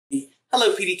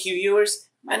Hello PDQ viewers,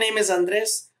 my name is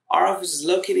Andres. Our office is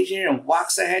located here in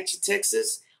Waxahachie,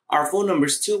 Texas. Our phone number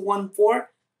is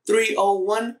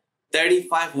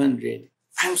 214-301-3500.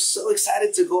 I'm so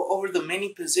excited to go over the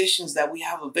many positions that we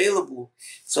have available.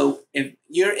 So if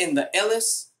you're in the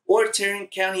Ellis or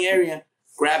Tarrant County area,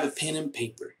 grab a pen and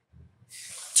paper.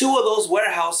 Two of those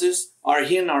warehouses are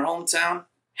here in our hometown,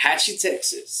 Hatchie,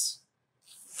 Texas.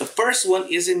 The first one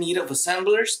is in need of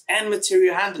assemblers and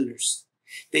material handlers.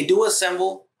 They do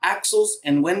assemble axles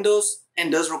and windows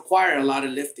and does require a lot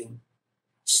of lifting.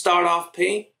 Start off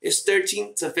pay is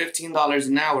 $13 to $15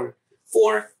 an hour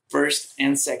for first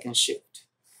and second shift.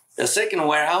 The second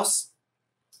warehouse,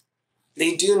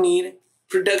 they do need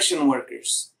production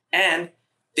workers and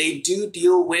they do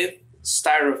deal with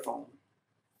styrofoam.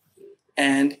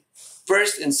 And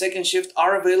first and second shift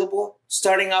are available,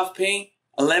 starting off pay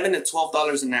 $11 to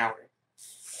 $12 an hour.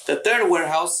 The third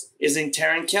warehouse is in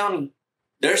Tarrant County.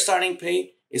 Their starting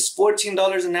pay is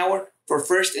 $14 an hour for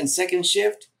first and second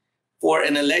shift for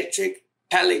an electric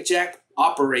pallet jack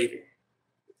operator.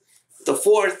 The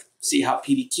fourth, see how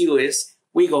PDQ is,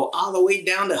 we go all the way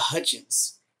down to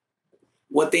Hutchins.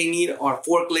 What they need are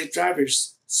forklift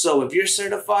drivers. So if you're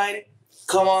certified,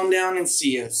 come on down and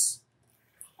see us.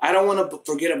 I don't want to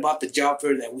forget about the job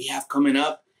fair that we have coming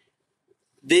up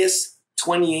this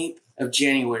 28th of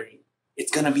January.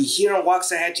 It's going to be here in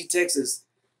Waxahachie, Texas.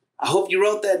 I hope you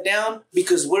wrote that down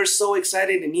because we're so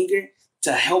excited and eager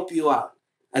to help you out.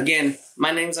 Again,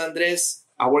 my name's Andres.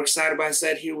 I work side by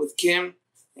side here with Kim.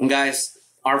 And guys,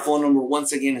 our phone number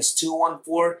once again is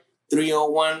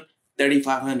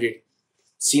 214-301-3500.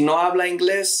 Si no habla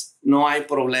inglés, no hay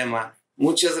problema.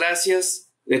 Muchas gracias.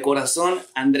 De corazón,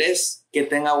 Andrés. Que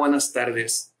tenga buenas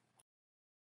tardes.